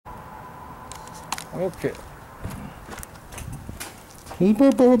Okay.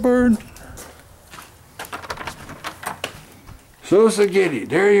 Bird. Sosa, Giddy,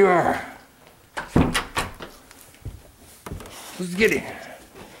 there you are. Let's get it.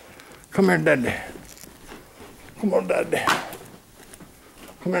 Come here, Daddy. Come on, Daddy.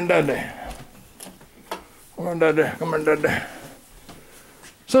 Come here, Daddy. Come on, Daddy. Come on, Daddy.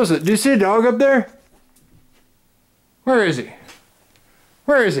 Sosa, do you see a dog up there? Where is he?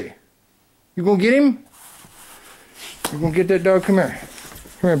 Where is he? You gonna get him? You gonna get that dog? Come here.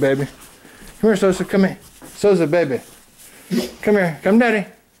 Come here, baby. Come here, Sosa. Come here. Sosa, baby. Come here. Come, Daddy.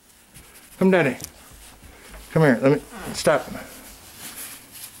 Come, Daddy. Come here. Let me stop.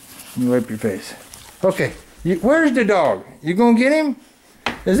 Let me wipe your face. Okay. Where's the dog? You gonna get him?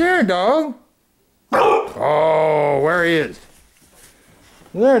 Is there a dog? Oh, where he is.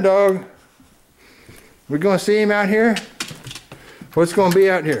 Is there a dog? We're gonna see him out here? What's gonna be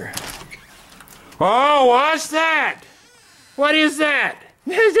out here? Oh, what's that? What is that?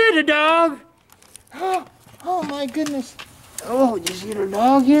 Is that a dog? Oh my goodness. Oh, you see the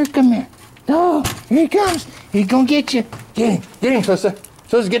dog here? Come here. Oh, here he comes. He's gonna get you. Get him, Sosa.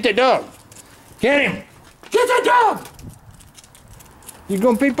 Sosa, get that dog. Get him. Get that dog. You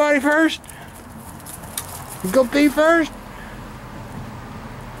gonna pee potty first? You gonna pee first?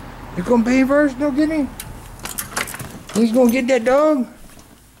 You gonna pee first? No, get him. He's gonna get that dog.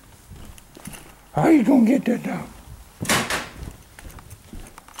 How you gonna get that dog?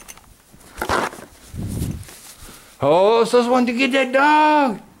 Oh, Sosa wanted to get that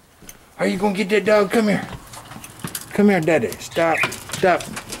dog. How you gonna get that dog? Come here. Come here, Daddy. Stop. Stop.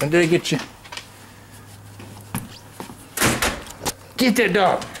 Until I get you. Get that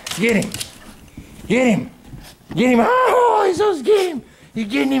dog. Get him. Get him. Get him. Oh, he's so get him. You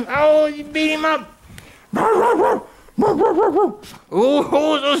getting him. Oh, you beat him up. Oh,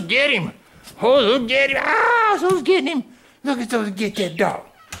 Sosa get him. Oh, Sosa get him. Ah, Sosa getting him. Look at Sosa get that dog.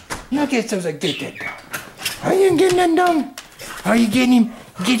 Look at Sosa get that dog. Are you getting that dog? Are you getting him?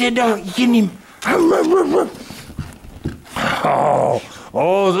 Get that dog. You getting him?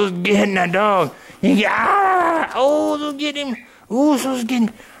 Oh, Sosa getting that dog. Oh, Sosa get him. Oh, Sosa getting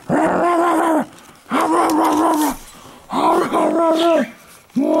him.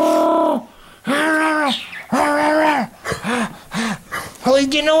 Oh, he's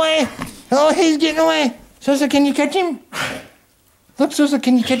getting away. Oh, he's getting away. Sosa, can you catch him? Look, Sosa,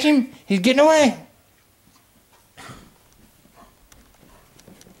 can you catch him? He's getting away.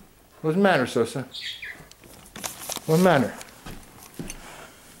 What's the matter, Sosa? What's the matter?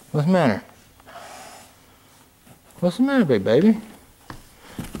 What's the matter? What's the matter, baby?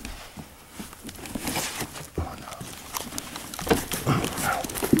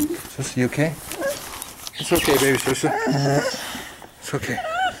 Sosa, you okay? It's okay, baby, Sosa. It's okay.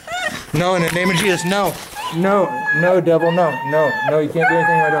 No, in the name of Jesus, no. No, no, devil, no, no, no, you can't do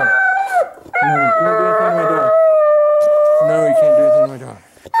anything to my dog. No, you can't do anything to my dog. No, you can't do anything to my dog.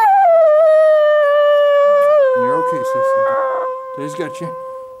 You're okay, Sosa. Daddy's got you.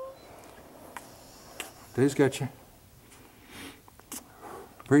 Daddy's got you.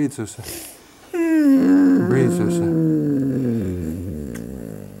 Breathe, Sosa. Breathe, Sosa.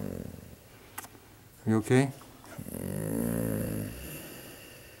 You okay?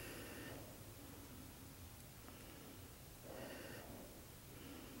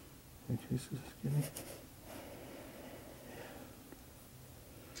 Okay, Sosa, get me.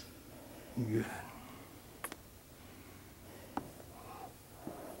 Good.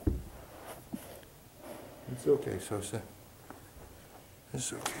 It's okay, Sosa.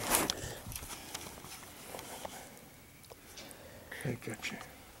 It's okay. Okay, gotcha.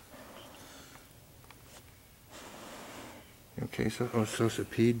 Okay, so Sosa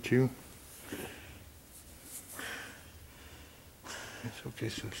peed too? It's okay,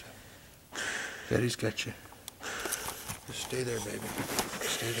 Sosa. Daddy's got you. Just stay there, baby.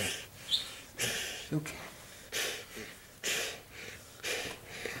 Stay there. It's okay.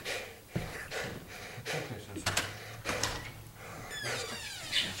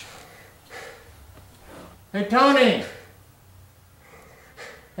 Hey, Tony!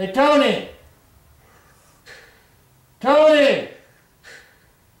 Hey, Tony! Tony!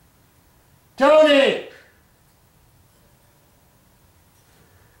 Tony!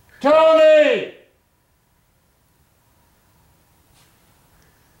 Tony!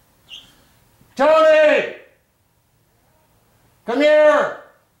 Tony! Come here!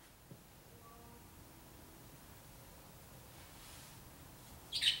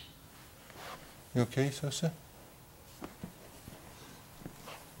 You okay, Sosa?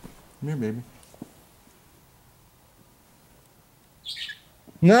 Come here, baby.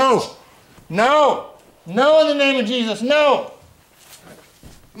 No! No! No, in the name of Jesus, no!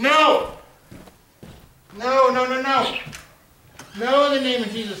 No! No, no, no, no! No, in the name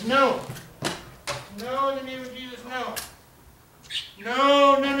of Jesus, no! No, in the name of Jesus, no!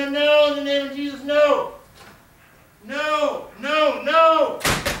 No, no, no, no, in the name of Jesus, no! No, no, no!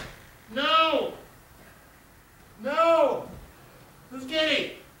 No! No! Who's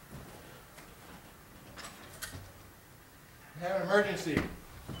getting? I have an emergency.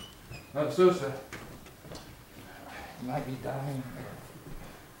 Sosa. You might be dying.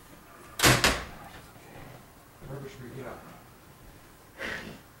 Rubber Street, get up.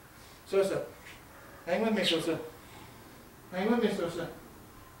 Sosa. Hang with me, Sosa. Hang with me, Sosa.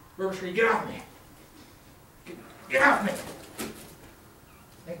 Rubber Street, get off me. Get off me.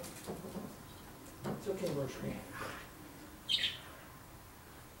 Hey. It's okay, Rubber Street.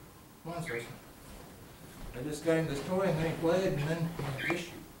 Come on, Sosa. I just got him this toy and then he played and then he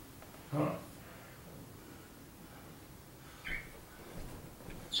issue. Huh?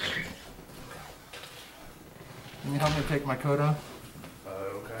 Can you help me take my coat off?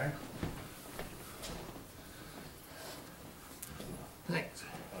 Okay. Thanks.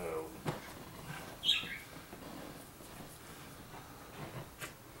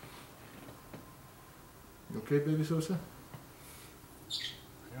 You okay, baby Sosa?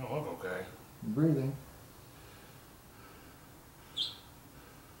 You don't look okay. I'm breathing.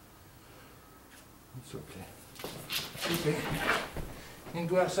 It's okay. Okay. You can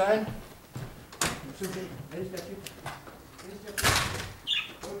go outside? It's okay. There's that you. There's that you.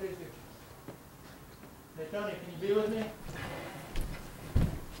 Oh, there's that you. Hey, Tony, can you be with me?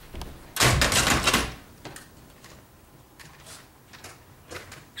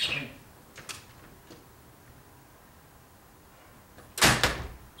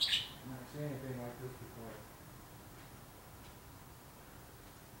 I've not seen anything like this before.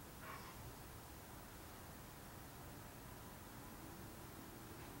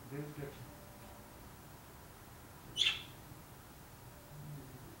 There's the kitchen.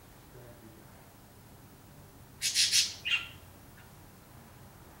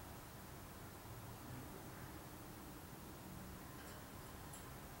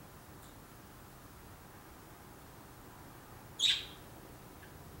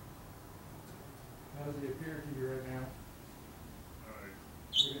 How does he appear to you right now?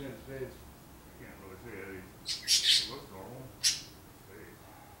 Looking at his face. I can't really see it. He looks normal.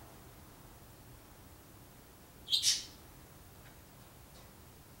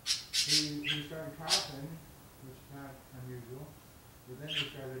 He started coughing, which is not unusual, but then he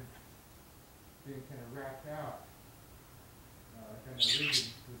started being kind of racked out, kind of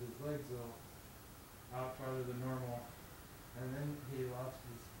rigid with his legs out farther than normal, and then he lost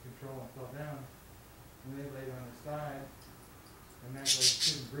his control and fell down, and then he laid on his side, and acted like he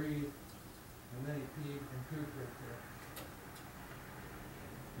couldn't breathe, and then he peed and pooped right there.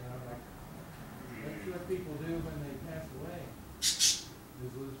 You know, like, that's what people do when they pass away.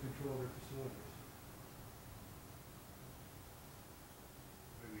 Is lose control of their facilities.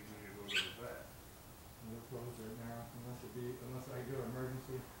 Maybe you need to go to the vet. We're closed right now, unless I go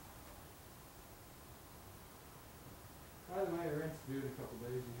emergency. By the way, rent's due in a couple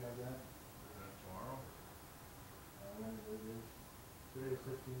days. You have that? Is that tomorrow? Whenever it is. Today's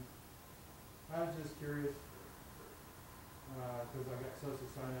 15th. I was just curious, because I got Sosa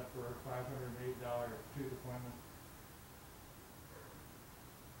signed up for a $508 tooth appointment.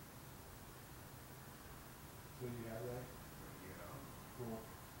 So you have that? Yeah. Cool.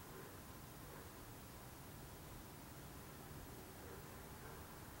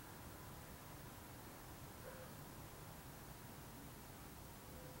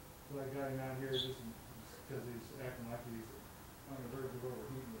 So I got him out here just because he's acting like he's on the verge of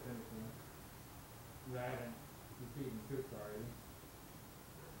overheating with anything. That and he's feeding pooped already.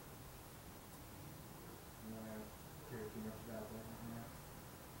 I'm not going to care too much about that right now.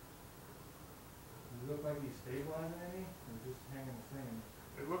 Does it look like he's stabilizing any, or just hanging the same?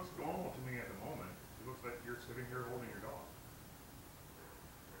 It looks normal to me at the moment. It looks like you're sitting here holding your dog.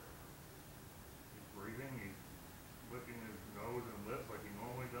 He's breathing, he's licking his nose and lips like he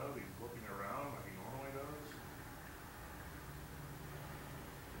normally does. He's looking around like he normally does.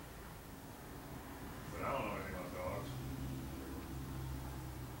 But I don't know anything about dogs.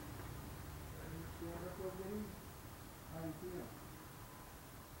 How do you feel?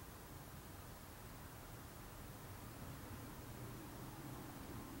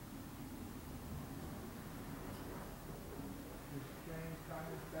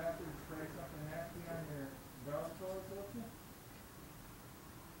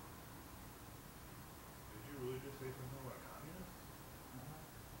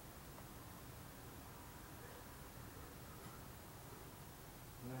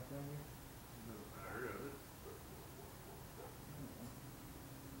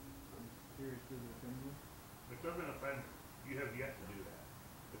 doesn't offend me. You have yet to do that.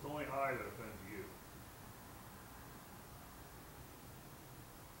 It's only I that offends you.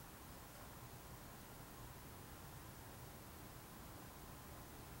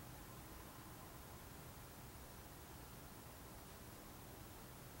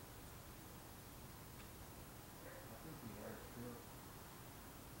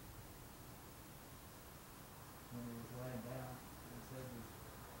 When he was laying down, his head was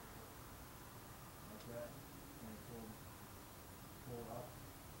like that, and he pulled up.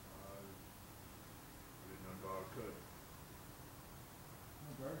 I didn't know dogs could. No,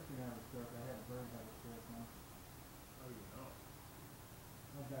 birds can have a stroke. I had a bird have a stroke once. How do you know?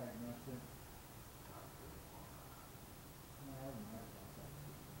 I diagnosed it. No, I haven't heard about that.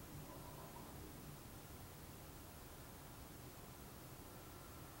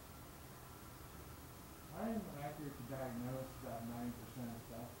 I am accurate to diagnose about 90% of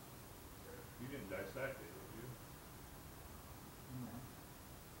stuff. You didn't dissect it, did you? No.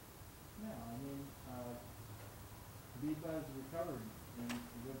 No, I mean, bee buzz recovered and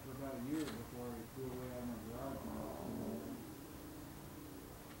lived for about a year before he flew away out of my garage.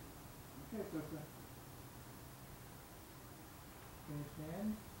 Okay, Sosa. Can you stand?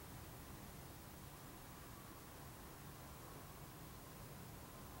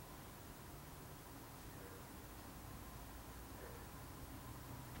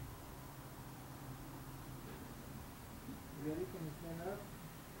 You ready? Can you stand up?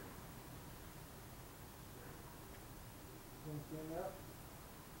 Can you stand up?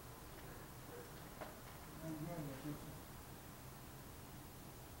 How you doing, Miss Sosa?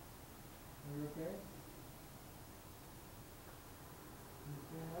 Are you okay? Can you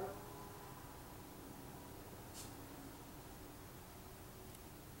stand up?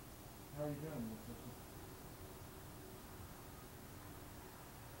 How are you doing, Miss Sosa?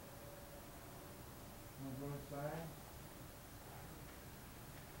 Want to go inside?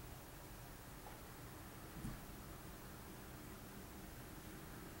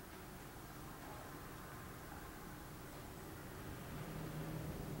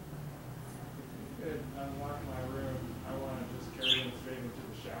 Good. Unlock my room. I want to just carry him straight into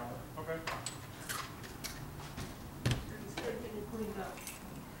the shower. Okay. It's good getting cleaned up.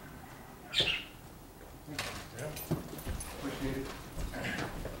 Yeah. Appreciate it.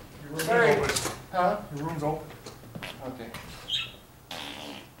 Your room's Sorry. open. Huh? Your room's open. Okay.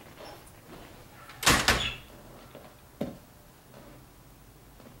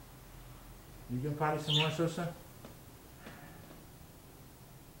 You can potty some more, Sosa?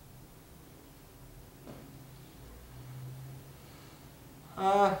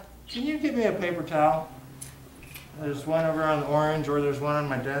 Can you get me a paper towel? There's one over on the orange, or there's one on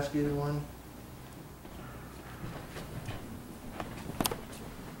my desk, either one.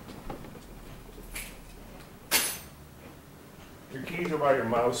 Your keys are by your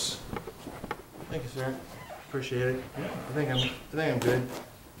mouse. Thank you, sir. Appreciate it. I think I'm good.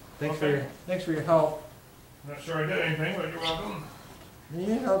 Thanks Okay. thanks for your help. Not sure I did anything, but you're welcome.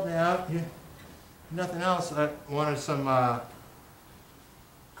 You helped me out. Nothing else. I wanted some,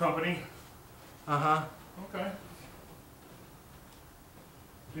 Company. uh-huh. Okay.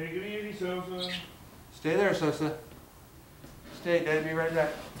 Take it easy, Sosa. Stay there, Sosa. Stay, Daddy, be right back.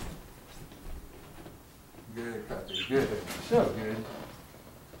 Good, puppy, good. So good.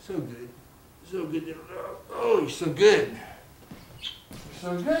 So good. So good, little dog. Oh, you're so good. You're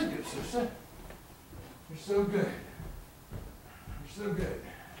so good, good Sosa. You're so good. You're so good.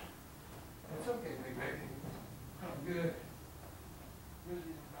 It's okay, big baby. Oh, good. Good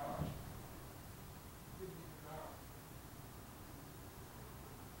little dog. Good little dog.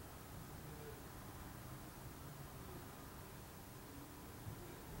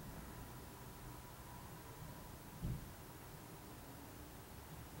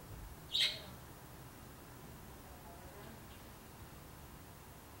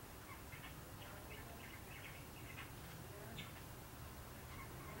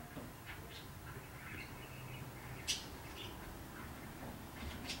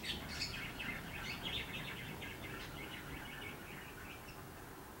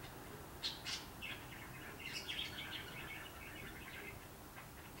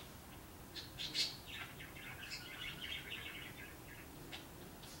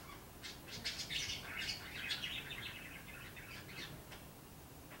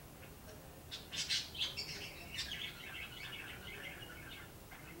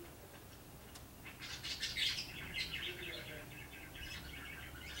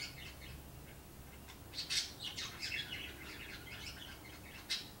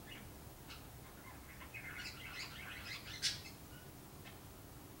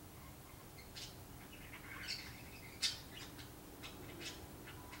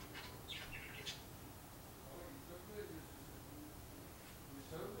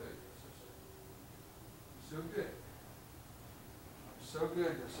 so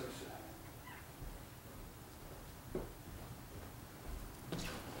good, Sosa.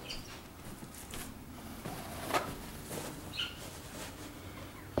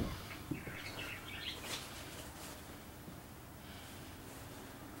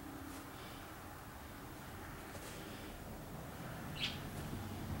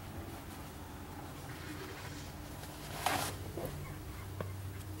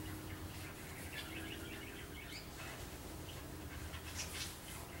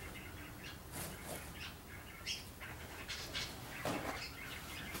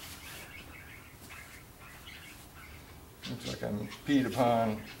 Looks like I'm peed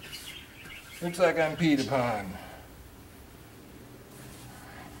upon. Looks like I'm peed upon.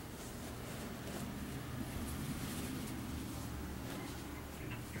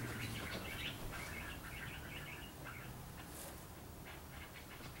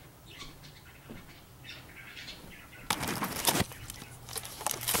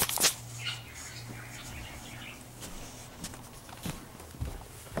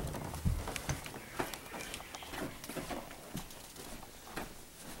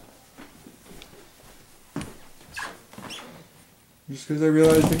 Just because I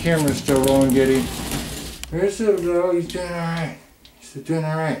realized the camera's still rolling, Giddy. There's the dog. He's doing alright. He's doing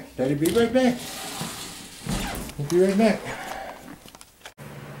alright. Daddy, be right back. We'll be right back.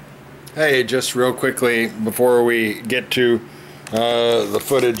 Hey, just real quickly before we get to the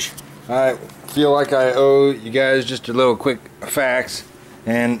footage, I feel like I owe you guys just a little quick facts.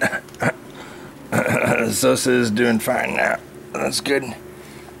 And Sosa is doing fine now. That's good.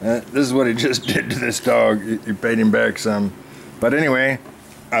 This is what he just did to this dog. He paid him back some. But anyway,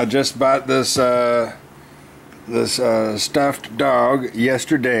 I just bought this stuffed dog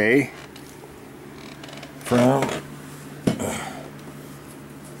yesterday from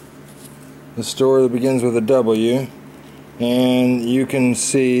the store that begins with a W, and you can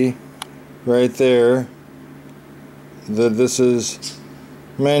see right there that this is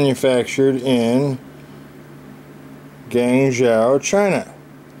manufactured in Guangzhou, China.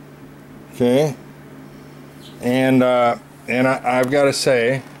 Okay, and I've got to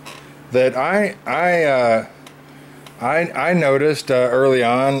say that I noticed early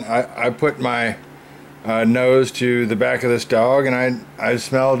on. I put my nose to the back of this dog, and I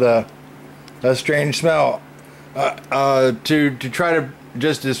smelled a strange smell. To try to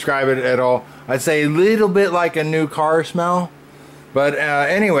just describe it at all, I'd say a little bit like a new car smell. But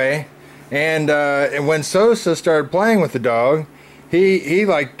anyway, and when Sosa started playing with the dog, he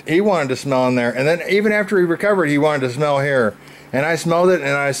wanted to smell in there, and then even after he recovered, he wanted to smell here. And I smelled it, and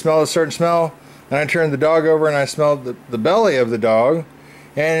I smelled a certain smell, and I turned the dog over, and I smelled the belly of the dog,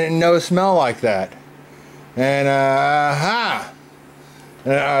 and no smell like that. And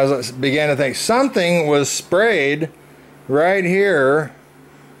and I began to think something was sprayed right here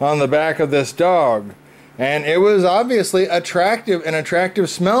on the back of this dog, and it was obviously an attractive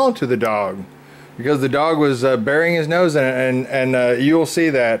smell to the dog, because the dog was burying his nose in it, and you'll see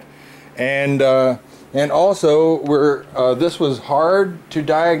that. And also, this was hard to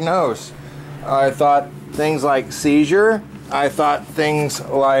diagnose. I thought things like seizure. I thought things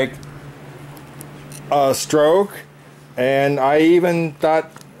like stroke. And I even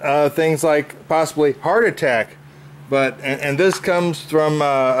thought things like possibly heart attack. And this comes from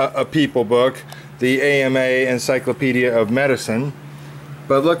a People book, the AMA Encyclopedia of Medicine.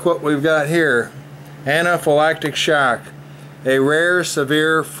 But look what we've got here. Anaphylactic shock. A rare,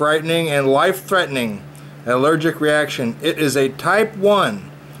 severe, frightening, and life-threatening allergic reaction. It is a type 1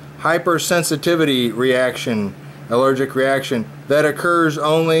 hypersensitivity reaction, allergic reaction, that occurs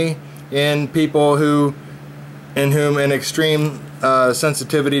only in people in whom an extreme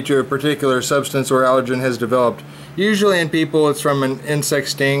sensitivity to a particular substance or allergen has developed. Usually in people, it's from an insect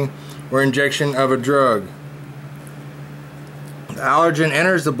sting or injection of a drug. The allergen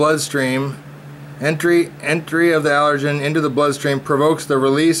enters the bloodstream. Entry of the allergen into the bloodstream provokes the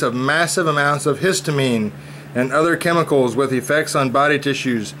release of massive amounts of histamine and other chemicals with effects on body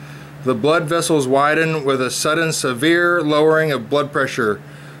tissues. The blood vessels widen with a sudden severe lowering of blood pressure.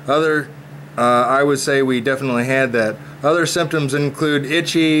 I would say we definitely had that. Other symptoms include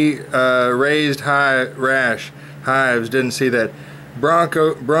itchy, raised hives, didn't see that.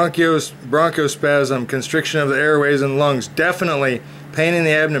 Bronchospasm, constriction of the airways and lungs, definitely. Pain in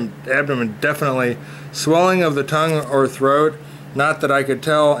the abdomen, definitely. Swelling of the tongue or throat, not that I could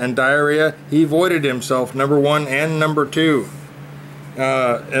tell, and diarrhea. He voided himself, number 1 and number 2.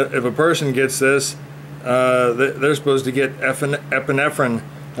 If a person gets this, they're supposed to get epinephrine,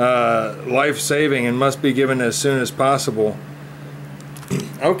 life-saving, and must be given as soon as possible.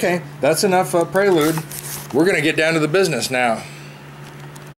 Okay, that's enough prelude. We're going to get down to the business now.